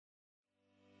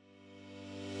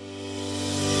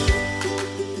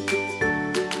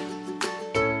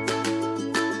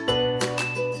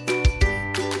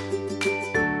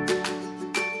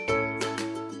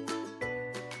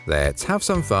Let's have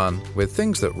some fun with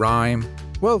things that rhyme.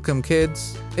 Welcome,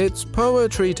 kids. It's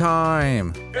poetry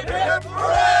time. Hip, hip,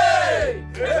 hooray!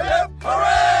 Hip, hip,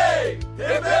 hooray!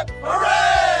 Hip, hip,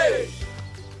 hooray!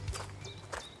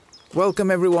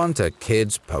 Welcome, everyone, to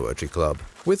Kids Poetry Club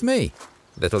with me,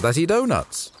 Little Dazzy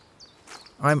Donuts.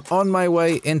 I'm on my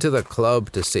way into the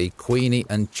club to see Queenie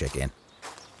and Chicken.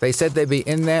 They said they'd be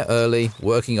in there early,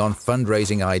 working on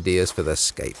fundraising ideas for the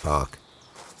skate park.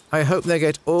 I hope they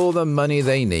get all the money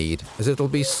they need, as it'll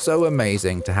be so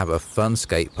amazing to have a fun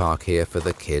skate park here for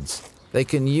the kids. They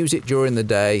can use it during the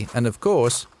day, and of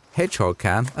course, Hedgehog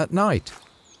can at night.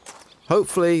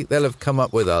 Hopefully, they'll have come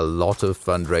up with a lot of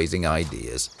fundraising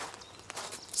ideas.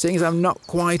 Seeing as I'm not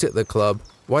quite at the club,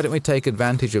 why don't we take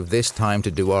advantage of this time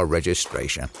to do our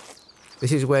registration?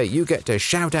 This is where you get to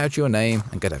shout out your name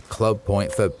and get a club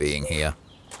point for being here.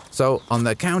 So, on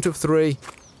the count of 3,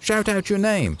 shout out your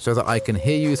name so that I can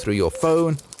hear you through your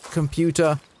phone,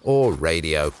 computer, or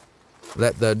radio.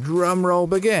 Let the drum roll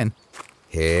begin.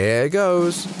 Here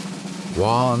goes.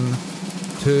 1,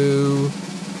 2,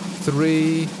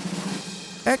 3.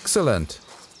 Excellent.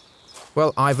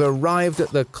 Well, I've arrived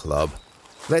at the club.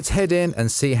 Let's head in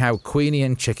and see how Queenie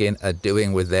and Chicken are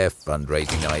doing with their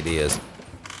fundraising ideas.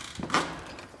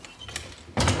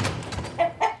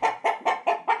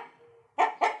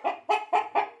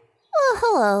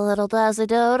 Hello, Little Dazzy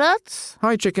Donuts.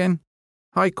 Hi, Chicken.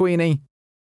 Hi, Queenie.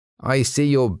 I see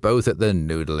you're both at the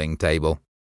noodling table.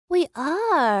 We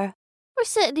are. We're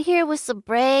sitting here with some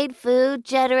brain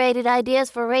food-generated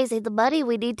ideas for raising the money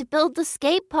we need to build the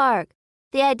skate park.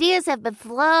 The ideas have been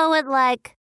flowing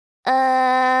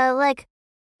how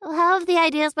have the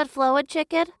ideas been flowing,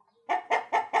 Chicken?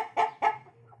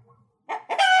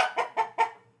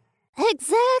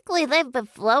 Exactly, they've been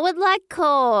flowing like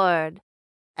corn.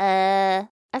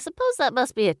 I suppose that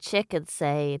must be a chicken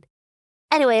saying.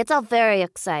 Anyway, it's all very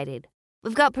exciting.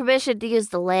 We've got permission to use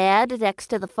the land next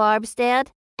to the farm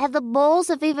stand, and the moles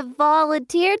have even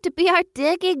volunteered to be our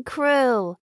digging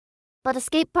crew. But a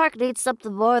skate park needs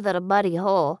something more than a muddy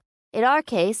hole. In our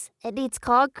case, it needs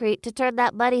concrete to turn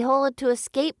that muddy hole into a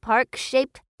skate park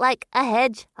shaped like a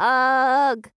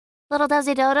hedgehog. Little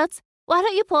Dazzy Donuts, why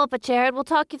don't you pull up a chair and we'll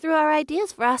talk you through our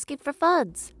ideas for asking for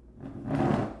funds.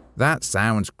 That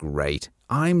sounds great.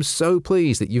 I'm so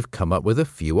pleased that you've come up with a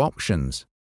few options.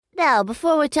 Now,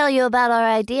 before we tell you about our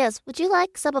ideas, would you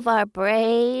like some of our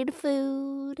brain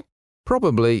food?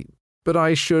 Probably, but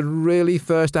I should really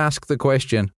first ask the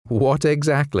question, what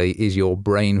exactly is your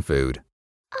brain food?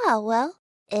 Oh, well,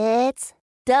 it's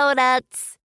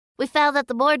donuts. We found that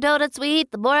the more donuts we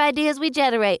eat, the more ideas we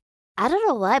generate. I don't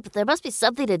know why, but there must be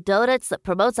something in donuts that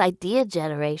promotes idea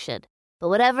generation. But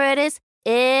whatever it is,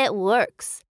 it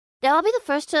works. Now, I'll be the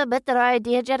first to admit that our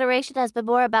idea generation has been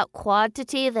more about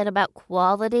quantity than about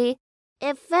quality.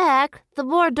 In fact, the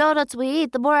more donuts we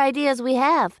eat, the more ideas we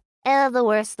have, and the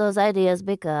worse those ideas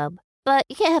become. But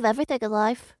you can't have everything in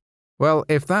life. Well,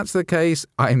 if that's the case,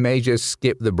 I may just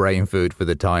skip the brain food for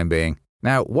the time being.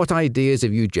 Now, what ideas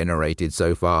have you generated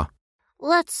so far?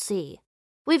 Let's see.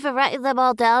 We've been writing them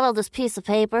all down on this piece of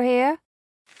paper here.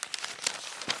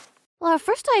 Well, our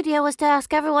first idea was to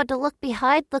ask everyone to look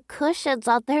behind the cushions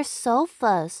on their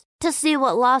sofas to see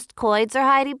what lost coins are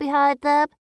hiding behind them.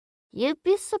 You'd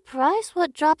be surprised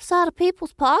what drops out of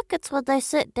people's pockets when they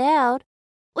sit down.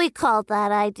 We called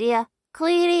that idea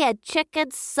Queenie and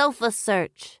Chicken's Sofa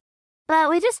Search. But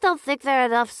we just don't think there are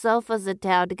enough sofas in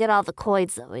town to get all the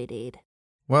coins that we need.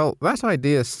 Well, that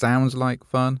idea sounds like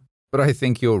fun, but I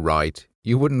think you're right.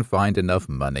 You wouldn't find enough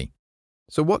money.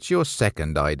 So what's your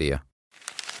second idea?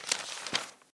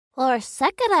 Well, our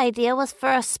second idea was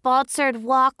for a sponsored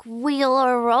walk, wheel,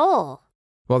 or roll.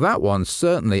 Well, that one's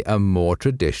certainly a more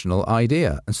traditional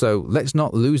idea, and so let's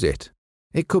not lose it.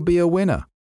 It could be a winner.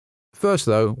 First,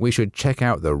 though, we should check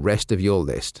out the rest of your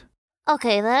list.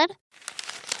 Okay, then.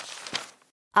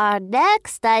 Our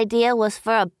next idea was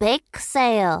for a bake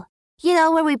sale. You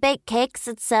know, where we bake cakes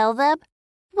and sell them?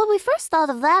 When we first thought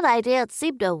of that idea, it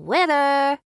seemed a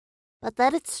winner. But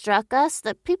then it struck us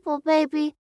that people may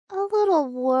be a little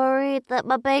worried that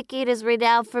my baking is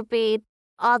renowned for being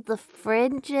on the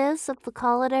fringes of the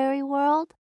culinary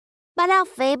world. My now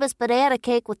famous banana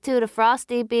cake with tuna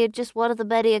frosting being just one of the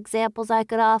many examples I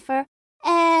could offer.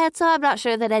 And so I'm not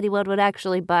sure that anyone would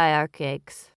actually buy our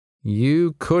cakes.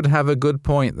 You could have a good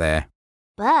point there.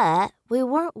 But we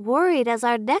weren't worried as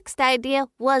our next idea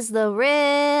was the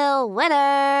real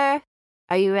winner.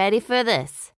 Are you ready for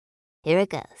this? Here it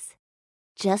goes.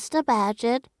 Just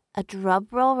imagine a drum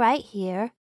roll right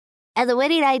here. And the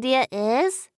winning idea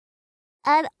is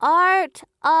an art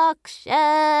auction.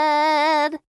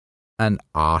 An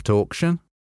art auction?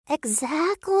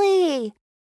 Exactly.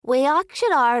 We auction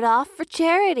art off for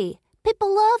charity.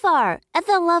 People love art, and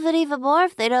they'll love it even more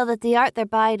if they know that the art they're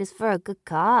buying is for a good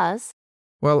cause.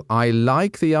 Well, I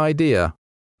like the idea,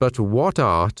 but what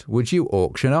art would you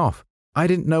auction off? I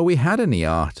didn't know we had any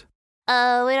art.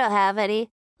 Oh, we don't have any.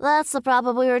 That's the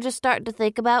problem we were just starting to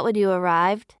think about when you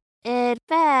arrived. In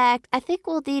fact, I think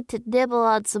we'll need to nibble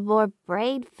on some more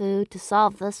brain food to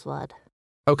solve this one.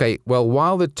 Okay, well,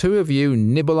 while the two of you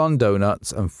nibble on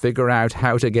donuts and figure out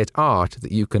how to get art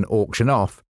that you can auction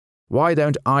off, why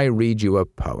don't I read you a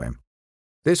poem?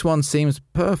 This one seems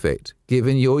perfect,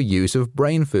 given your use of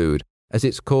brain food, as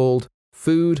it's called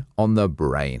Food on the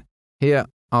Brain. Here,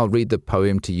 I'll read the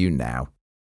poem to you now.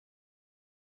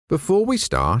 Before we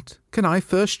start, can I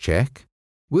first check?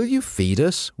 Will you feed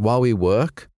us while we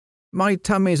work? My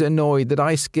tummy's annoyed that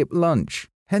I skipped lunch,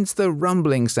 hence the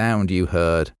rumbling sound you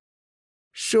heard.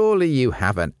 Surely you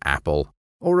have an apple,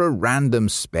 or a random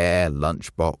spare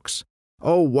lunchbox.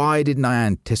 Oh, why didn't I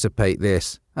anticipate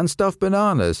this and stuff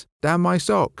bananas down my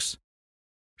socks?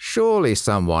 Surely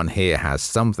someone here has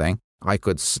something I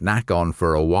could snack on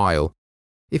for a while.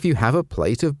 If you have a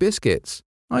plate of biscuits,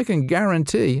 I can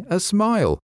guarantee a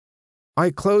smile.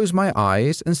 I close my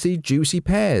eyes and see juicy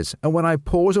pears, and when I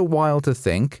pause a while to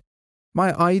think,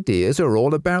 my ideas are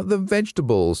all about the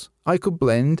vegetables I could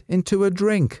blend into a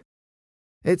drink.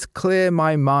 It's clear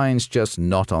my mind's just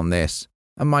not on this,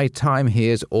 and my time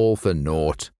here's all for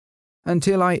naught.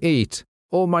 Until I eat,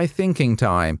 all my thinking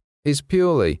time is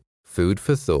purely food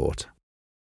for thought.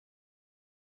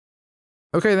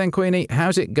 Okay then, Queenie,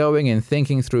 how's it going in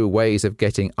thinking through ways of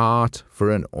getting art for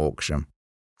an auction?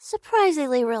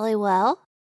 Surprisingly really well.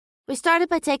 We started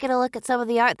by taking a look at some of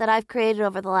the art that I've created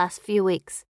over the last few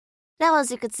weeks. Now, as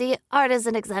you can see, art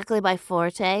isn't exactly my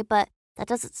forte, but that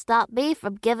doesn't stop me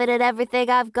from giving it everything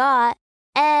I've got,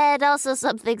 and also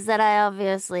some things that I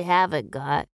obviously haven't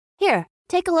got. Here,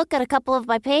 take a look at a couple of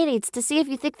my paintings to see if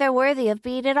you think they're worthy of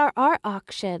being in our art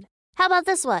auction. How about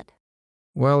this one?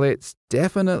 Well, it's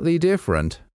definitely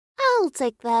different. I'll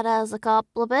take that as a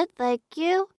compliment, thank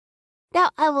you. Now,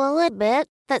 I will admit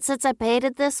that since I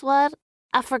painted this one,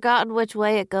 I've forgotten which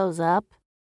way it goes up.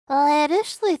 Well, I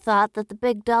initially thought that the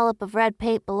big dollop of red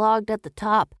paint belonged at the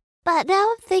top, but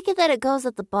now I'm thinking that it goes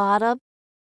at the bottom.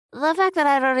 The fact that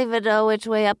I don't even know which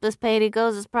way up this painting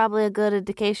goes is probably a good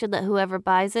indication that whoever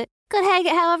buys it could hang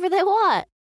it however they want.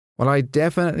 Well, I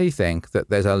definitely think that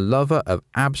there's a lover of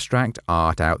abstract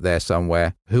art out there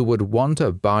somewhere who would want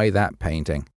to buy that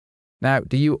painting. Now,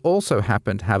 do you also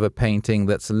happen to have a painting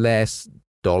that's less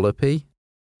dollopy?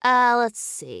 Let's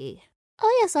see.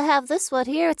 Oh, yes, I have this one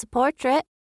here. It's a portrait.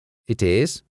 It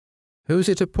is? Who's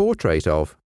it a portrait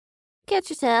of? Can't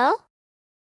you tell?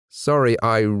 Sorry,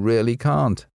 I really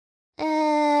can't.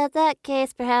 In that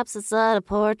case, perhaps it's not a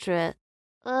portrait.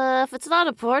 If it's not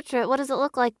a portrait, what does it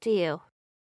look like to you?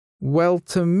 Well,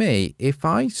 to me, if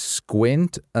I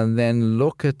squint and then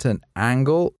look at an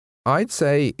angle, I'd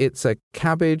say it's a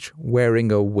cabbage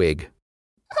wearing a wig.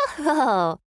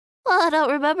 Oh, well, I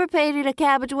don't remember painting a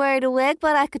cabbage wearing a wig,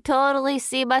 but I could totally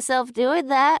see myself doing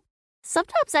that.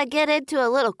 Sometimes I get into a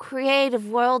little creative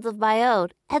world of my own,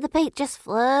 and the paint just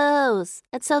flows.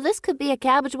 And so this could be a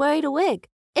cabbage wearing a wig.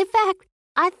 In fact,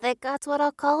 I think that's what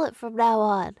I'll call it from now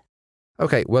on.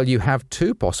 Okay, well, you have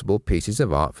 2 possible pieces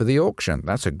of art for the auction.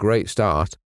 That's a great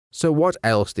start. So what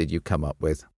else did you come up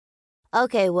with?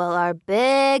 Okay, well, our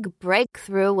big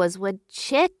breakthrough was when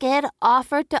Chicken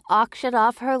offered to auction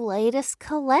off her latest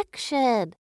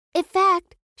collection. In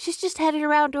fact, she's just heading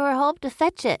around to her home to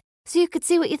fetch it, so you could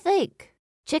see what you think.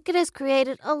 Chicken has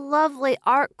created a lovely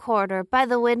art corner by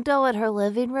the window in her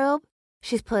living room.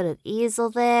 She's put an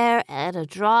easel there and a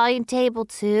drawing table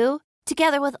too,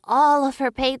 together with all of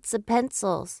her paints and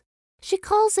pencils. She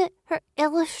calls it her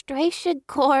illustration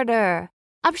corner.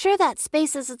 I'm sure that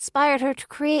space has inspired her to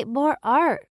create more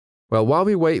art. Well, while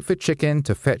we wait for Chicken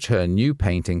to fetch her new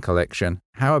painting collection,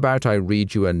 how about I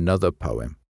read you another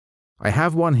poem? I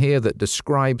have one here that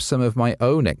describes some of my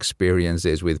own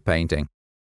experiences with painting.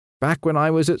 Back when I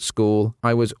was at school,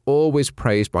 I was always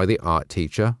praised by the art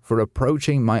teacher for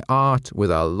approaching my art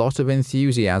with a lot of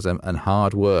enthusiasm and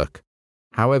hard work.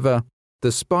 However,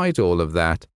 despite all of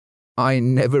that, I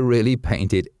never really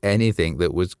painted anything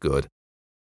that was good.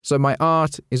 So my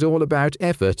art is all about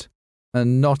effort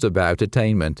and not about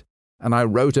attainment, and I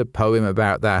wrote a poem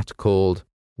about that called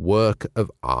Work of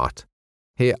Art.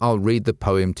 Here, I'll read the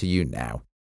poem to you now.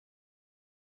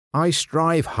 I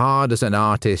strive hard as an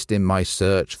artist in my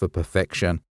search for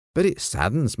perfection, but it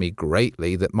saddens me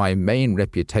greatly that my main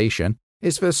reputation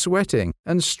is for sweating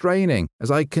and straining as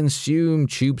I consume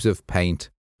tubes of paint.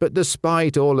 But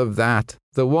despite all of that,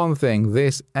 The one thing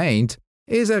this ain't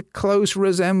is a close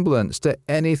resemblance to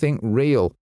anything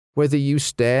real. Whether you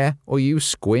stare or you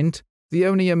squint, the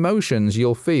only emotions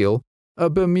you'll feel are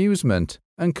bemusement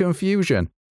and confusion.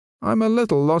 I'm a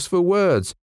little lost for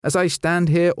words as I stand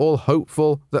here all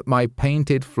hopeful that my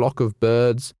painted flock of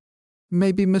birds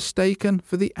may be mistaken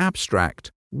for the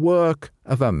abstract work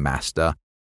of a master,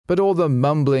 but all the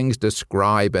mumblings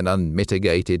describe an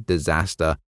unmitigated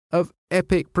disaster of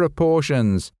epic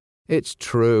proportions. It's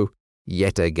true,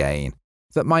 yet again,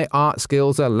 that my art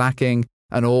skills are lacking,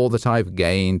 and all that I've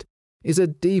gained is a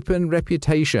deepened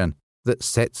reputation that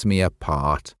sets me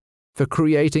apart for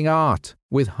creating art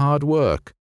with hard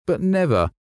work, but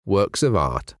never works of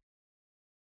art.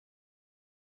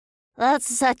 That's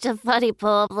such a funny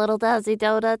poem, Little Dazzy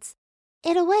Donuts.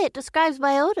 In a way, it describes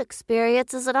my own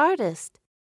experience as an artist.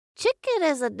 Chicken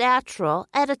is a natural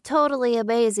and a totally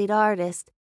amazing artist,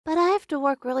 but I have to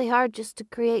work really hard just to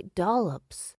create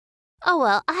dollops. Oh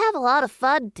well, I have a lot of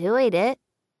fun doing it.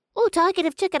 Oh, talking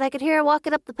of Chicken, I can hear her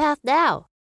walking up the path now.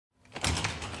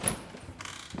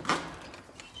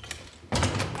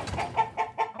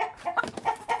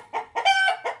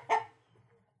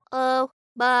 Oh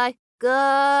my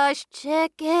gosh,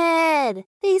 Chicken!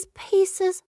 These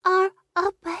pieces are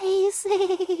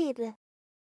amazing!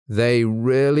 They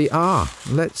really are.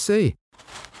 Let's see.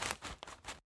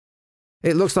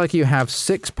 It looks like you have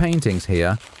 6 paintings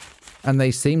here, and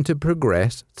they seem to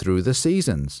progress through the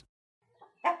seasons.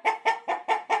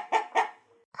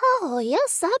 Oh,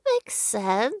 yes, that makes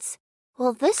sense.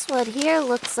 Well, this one here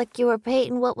looks like you were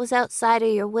painting what was outside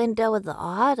of your window in the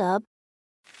autumn.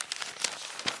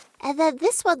 And then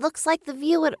this one looks like the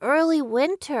view in early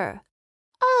winter.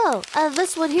 Oh, and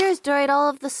this one here is during all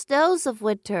of the snows of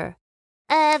winter.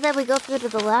 And then we go through to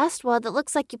the last one that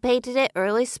looks like you painted it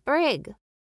early spring.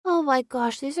 Oh my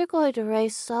gosh, these are going to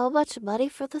raise so much money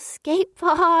for the skate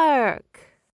park.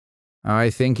 I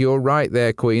think you're right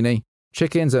there, Queenie.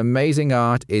 Chicken's amazing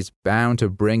art is bound to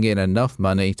bring in enough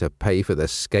money to pay for the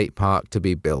skate park to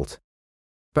be built.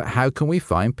 But how can we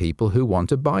find people who want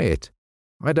to buy it?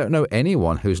 I don't know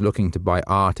anyone who's looking to buy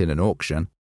art in an auction.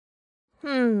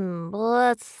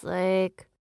 Let's think.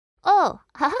 Oh,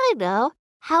 I know.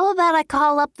 How about I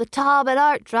call up the Tom and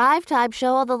Art Drive Time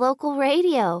show on the local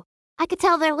radio? I could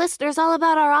tell their listeners all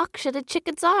about our auction and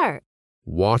Chicken's art.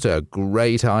 What a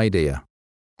great idea.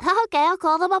 Okay, I'll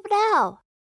call them up now.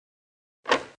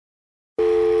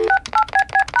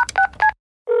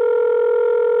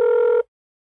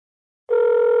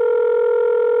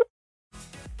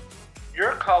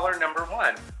 You're caller number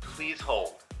 1. Please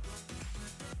hold.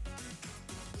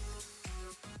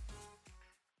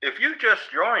 If you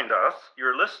just joined us,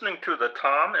 you're listening to the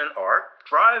Tom and Art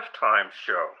Drive Time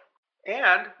show.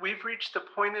 And we've reached the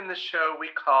point in the show we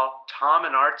call Tom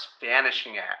and Art's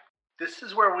Vanishing Act. This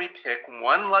is where we pick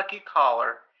one lucky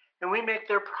caller and we make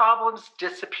their problems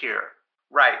disappear.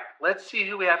 Right, let's see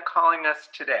who we have calling us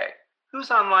today.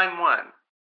 Who's on line 1?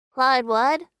 Line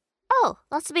 1? Oh,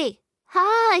 that's me.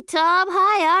 Hi, Tom.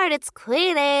 Hi, Art. It's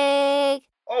Queenie.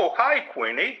 Oh, hi,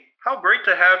 Queenie. How great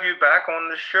to have you back on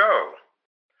the show.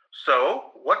 So,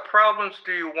 what problems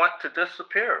do you want to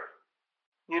disappear?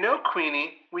 You know,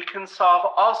 Queenie, we can solve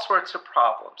all sorts of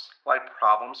problems, like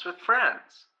problems with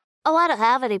friends. Oh, I don't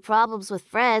have any problems with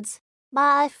friends.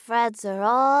 My friends are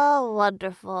all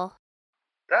wonderful.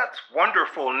 That's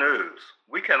wonderful news.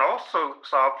 We can also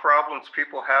solve problems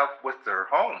people have with their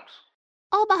homes.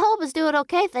 Oh, my home is doing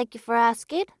okay, thank you for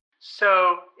asking.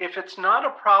 So, if it's not a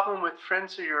problem with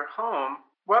friends or your home,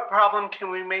 what problem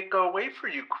can we make go away for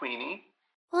you, Queenie?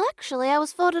 Well, actually, I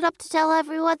was voted up to tell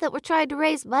everyone that we're trying to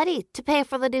raise money to pay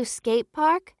for the new skate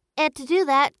park. And to do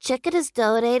that, Chicken has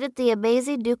donated the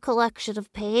amazing new collection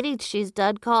of paintings she's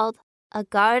done called A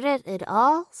Garden in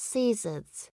All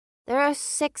Seasons. There are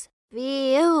 6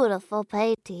 beautiful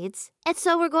paintings, and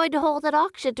so we're going to hold an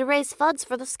auction to raise funds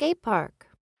for the skate park.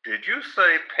 Did you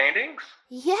say paintings?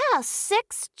 Yeah,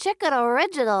 6 Chicken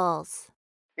originals.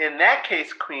 In that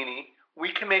case, Queenie,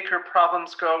 we can make her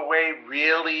problems go away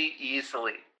really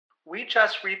easily. We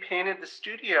just repainted the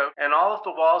studio, and all of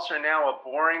the walls are now a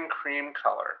boring cream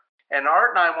color. And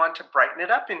Art and I want to brighten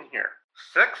it up in here.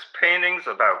 6 paintings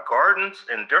about gardens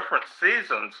in different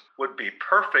seasons would be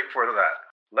perfect for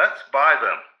that. Let's buy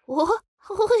them. What?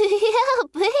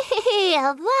 Oh,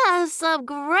 yeah, that is some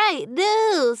great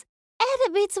news. And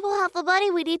it means we'll have the money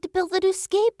we need to build the new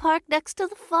skate park next to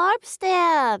the farm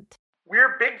stand.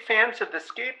 We're big fans of the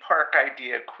skate park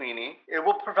idea, Queenie. It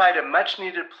will provide a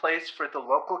much-needed place for the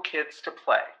local kids to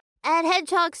play. And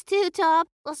hedgehogs too, Tom.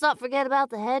 Let's not forget about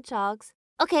the hedgehogs.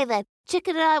 Okay then,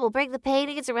 Chicken and I will bring the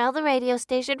paintings around the radio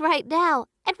station right now,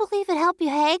 and we'll even help you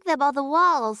hang them on the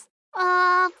walls.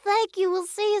 Thank you. We'll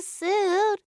see you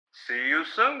soon. See you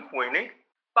soon, Queenie.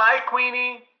 Bye,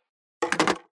 Queenie.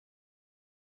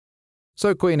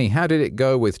 So, Queenie, how did it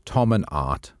go with Tom and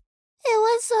Art? It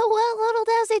went so well, Little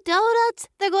Desi Donuts.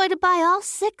 They're going to buy all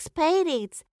 6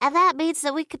 paintings, and that means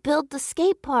that we could build the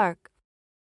skate park.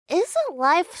 Isn't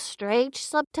life strange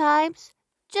sometimes?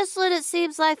 Just when it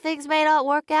seems like things may not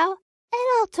work out,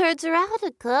 it all turns around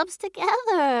and comes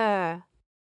together.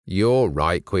 You're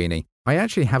right, Queenie. I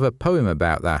actually have a poem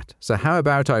about that, so how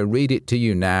about I read it to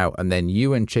you now and then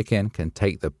you and Chicken can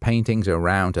take the paintings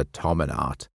around to Tom and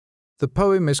Art. The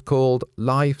poem is called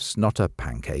Life's Not a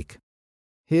Pancake.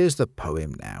 Here's the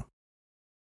poem now.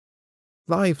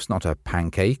 Life's not a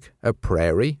pancake, a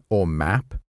prairie or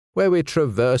map, where we're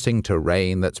traversing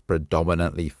terrain that's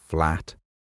predominantly flat,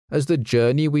 as the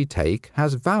journey we take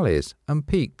has valleys and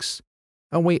peaks,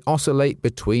 and we oscillate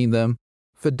between them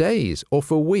for days or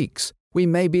for weeks. We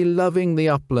may be loving the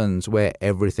uplands where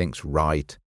everything's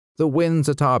right, the winds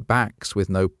at our backs with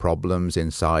no problems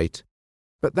in sight.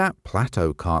 But that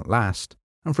plateau can't last,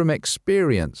 and from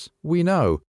experience we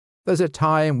know there's a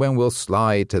time when we'll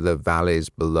slide to the valleys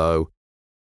below,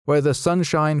 where the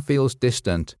sunshine feels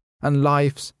distant and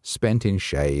life's spent in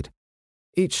shade.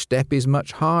 Each step is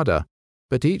much harder,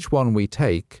 but each one we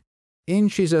take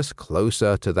inches us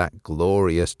closer to that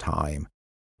glorious time,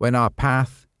 when our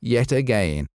path yet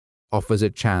again offers a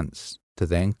chance to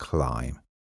then climb.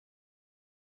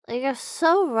 You're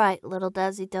so right, Little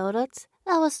Desi Donuts.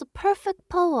 That was the perfect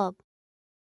poem.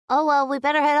 Oh, well, we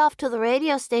better head off to the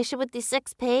radio station with these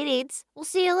 6 paintings. We'll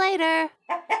see you later.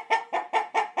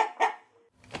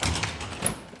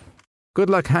 Good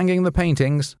luck hanging the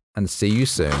paintings, and see you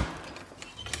soon.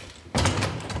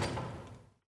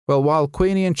 Well, while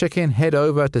Queenie and Chicken head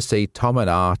over to see Tom and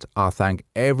Art, I'll thank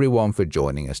everyone for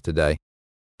joining us today.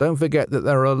 Don't forget that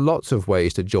there are lots of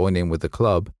ways to join in with the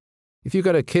club. If you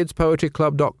go to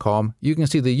kidspoetryclub.com, you can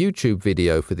see the YouTube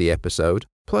video for the episode,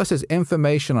 plus there's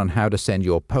information on how to send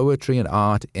your poetry and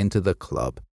art into the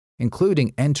club,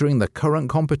 including entering the current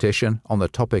competition on the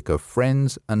topic of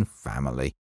friends and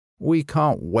family. We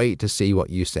can't wait to see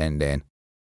what you send in.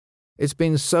 It's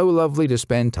been so lovely to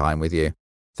spend time with you.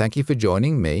 Thank you for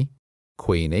joining me,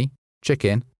 Queenie,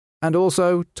 Chicken, and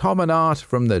also Tom and Art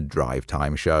from the Drive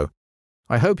Time Show.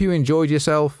 I hope you enjoyed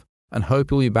yourself and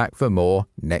hope you'll be back for more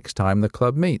next time the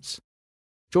club meets.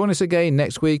 Join us again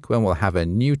next week when we'll have a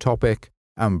new topic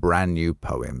and brand new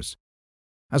poems.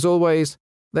 As always,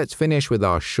 let's finish with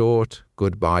our short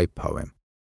goodbye poem.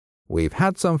 We've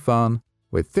had some fun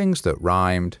with things that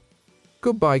rhymed.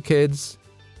 Goodbye, kids.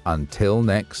 Until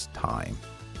next time.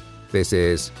 This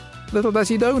is Little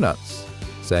Desi Donuts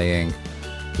saying,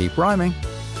 keep rhyming.